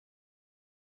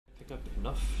Pick up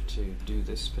enough to do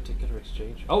this particular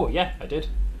exchange. Oh yeah, I did.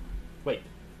 Wait.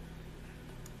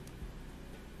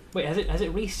 Wait, has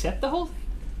it reset the whole thing?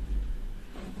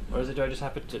 Or is it do I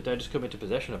just come into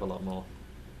possession of a lot more?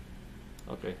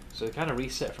 Okay, so it kind of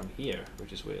reset from here,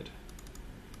 which is weird.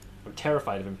 I'm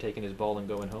terrified of him taking his ball and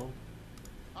going home.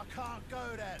 I can't go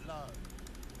that low.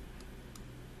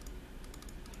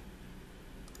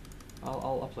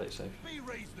 I'll play it safe. Be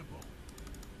reasonable.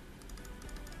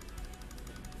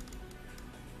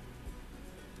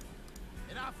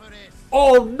 Enough of this.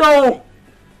 Oh no!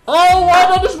 Oh, why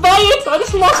did I just buy it? I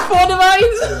just lost 4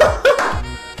 divines!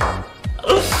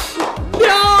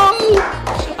 No!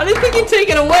 I didn't think you'd take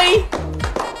it away!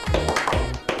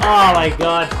 Oh my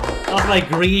god. That was my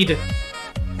greed.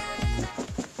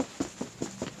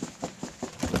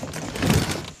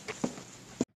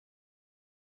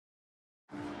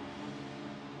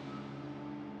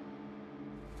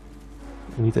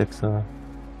 مية اكس 100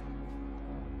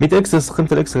 اكس قيمة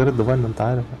الاكس غير الديفاين انت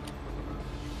عارف.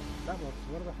 لا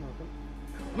برضه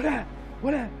احنا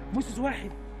ولا موسس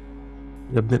واحد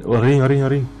يا ابن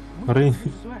وريني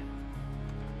موسس واحد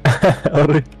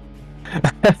وريني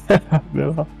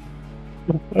ولا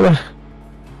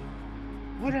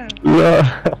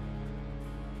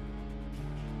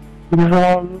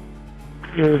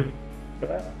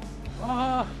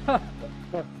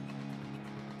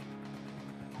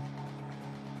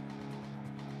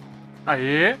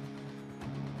Aê!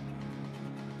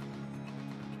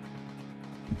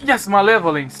 Yes,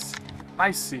 Malevolence!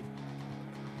 Nice!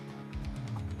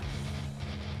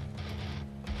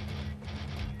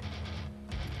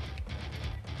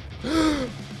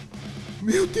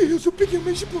 Meu Deus, eu peguei o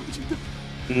Mage Blood.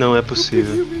 Não é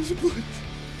possível. Eu peguei o Mage Blood.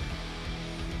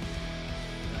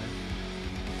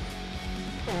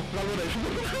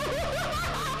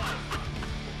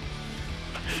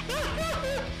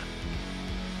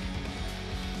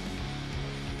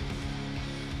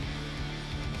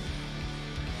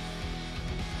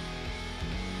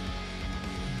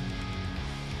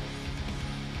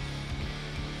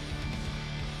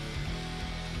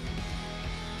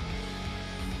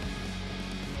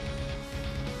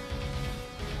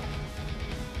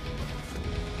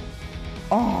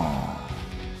 Oh,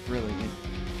 really?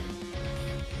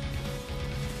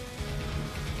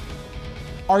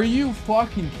 Are you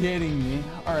fucking kidding me?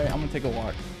 Alright, I'm gonna take a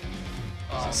walk.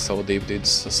 So deep dude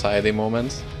society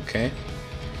moment. Okay.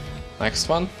 Next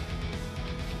one.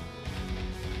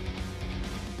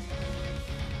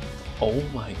 Oh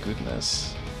my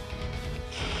goodness.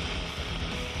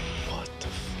 What the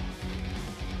fuck?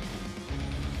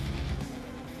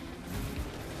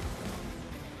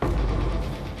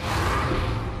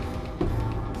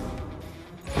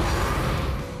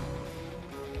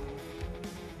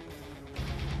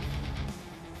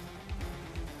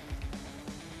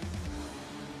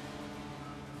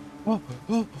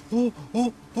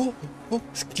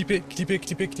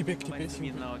 Clipei.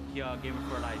 Mas não, aqui ó, Game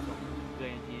for Life,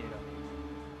 ganha dinheiro.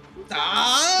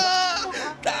 Tá!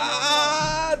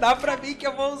 Dá pra mim que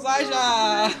eu vou usar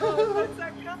já!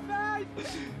 Sacanagem!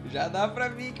 Já dá pra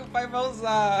mim que o pai vai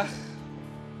usar!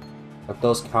 If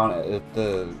those count, if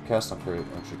the cast on period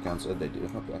actually counts, they do.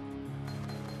 Okay.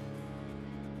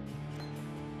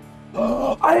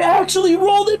 I actually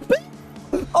rolled it!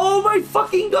 Oh my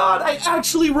fucking god! I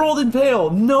actually rolled Impale!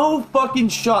 No fucking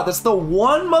shot! That's the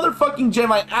one motherfucking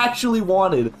gem I actually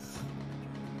wanted!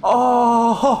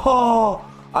 Oh!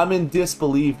 I'm in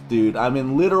disbelief, dude. I'm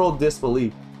in literal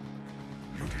disbelief.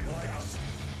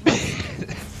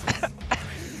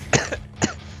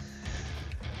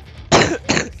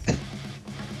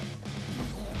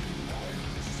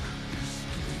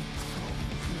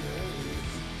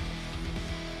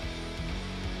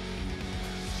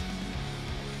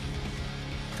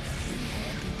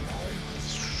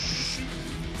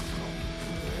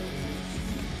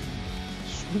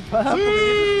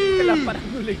 Kelaparan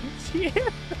ulit siya.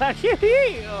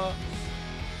 Querido.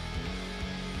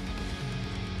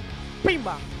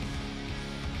 Pimba.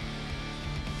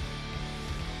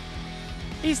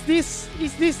 Is this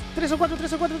 3 o 4,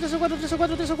 3 o 4, 3 o 4, 3 o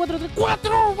 4, 3 o 4, 3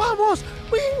 4, vamos,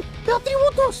 win de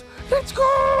atributos, let's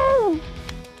go.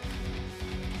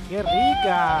 Qué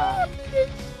rica.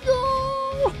 Let's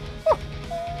go.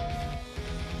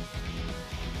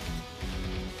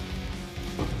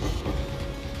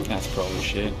 That's probably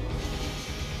shit.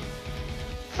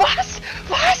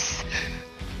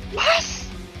 Was?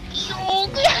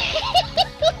 Junge!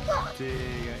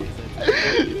 Digga, ihr seid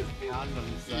die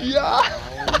anderen Seiten. Ja!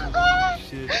 Oh,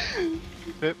 shit.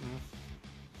 Pippen.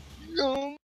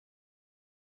 Junge!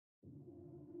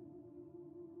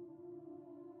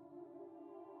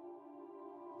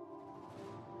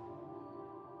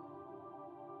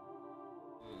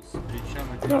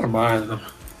 Нормально.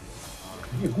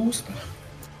 Не густо.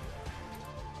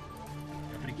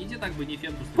 Прикиньте, так бы не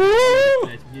фенту стрелял,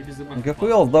 блядь, мне без МФ.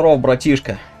 Гахуел, здоров,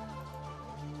 братишка.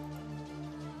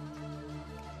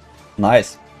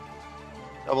 Nice.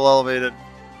 Double elevated.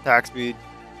 Attack speed.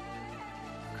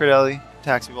 Crit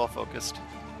attack speed well focused.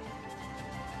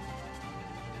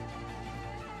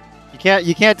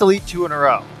 You can't delete 2 in a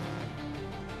row.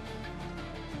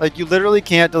 Like you literally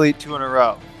can't delete 2 in a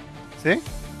row. See?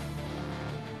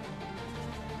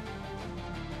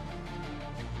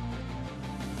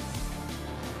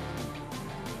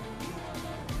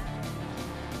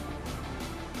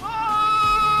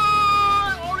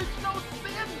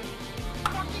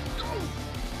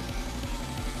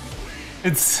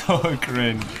 It's so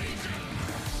cringe.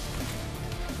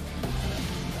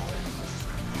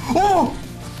 Oh!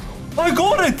 I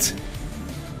got it!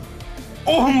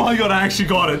 Oh my god, I actually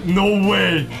got it. No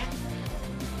way.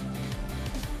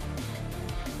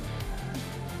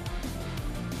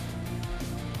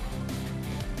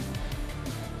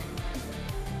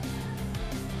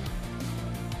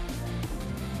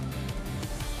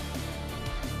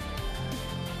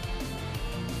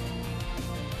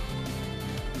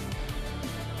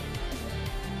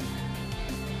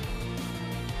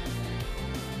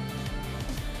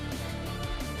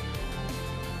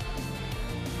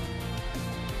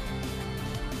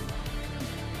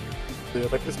 Я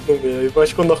так рискнул, я в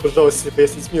очко нахуй жалость, если бы я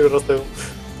здесь мир расставил.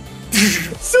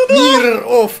 Сюда! Mirror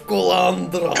of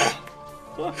Colandra!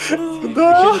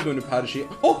 Sюда! Dönüp her şeyi...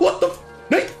 Oh what the...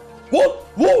 Ne? What?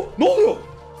 Wow! Ne oluyor?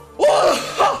 Oh!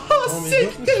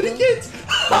 Siktir git!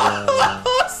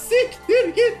 Siktir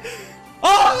git!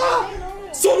 Aa!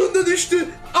 Sonunda düştü!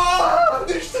 Aa!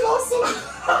 Düştü lan sonunda!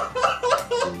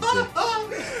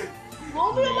 Ne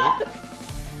oluyor lan?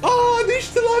 Aa!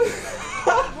 Düştü lan!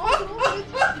 Aa!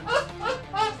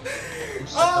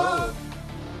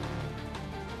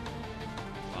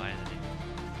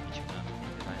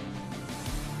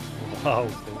 Wow,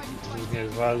 nie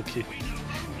walki.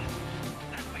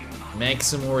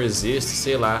 Maximum resist,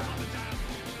 sei lá.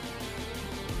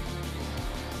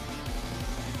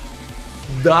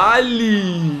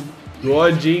 Dali!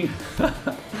 Dodge, hein?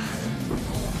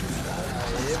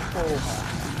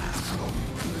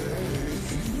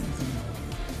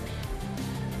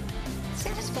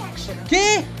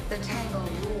 ¿Qué?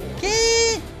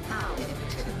 ¿Qué?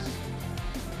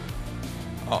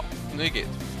 Ja, nu gick det.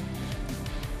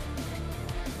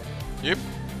 Jupp.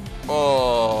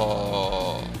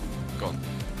 О, гон.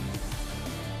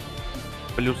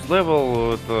 Плюс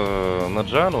левел это на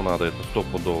Джану надо, это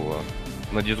стопудово.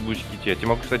 На дисгучки те. Я тебе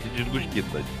могу, кстати, дисгучки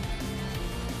дать.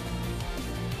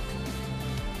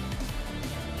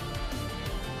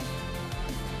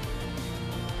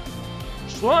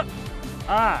 Что?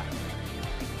 А!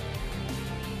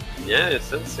 Не,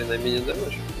 эссенции на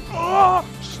мини-дэмэдж.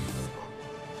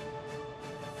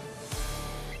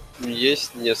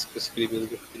 Есть несколько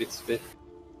скримингов, 35.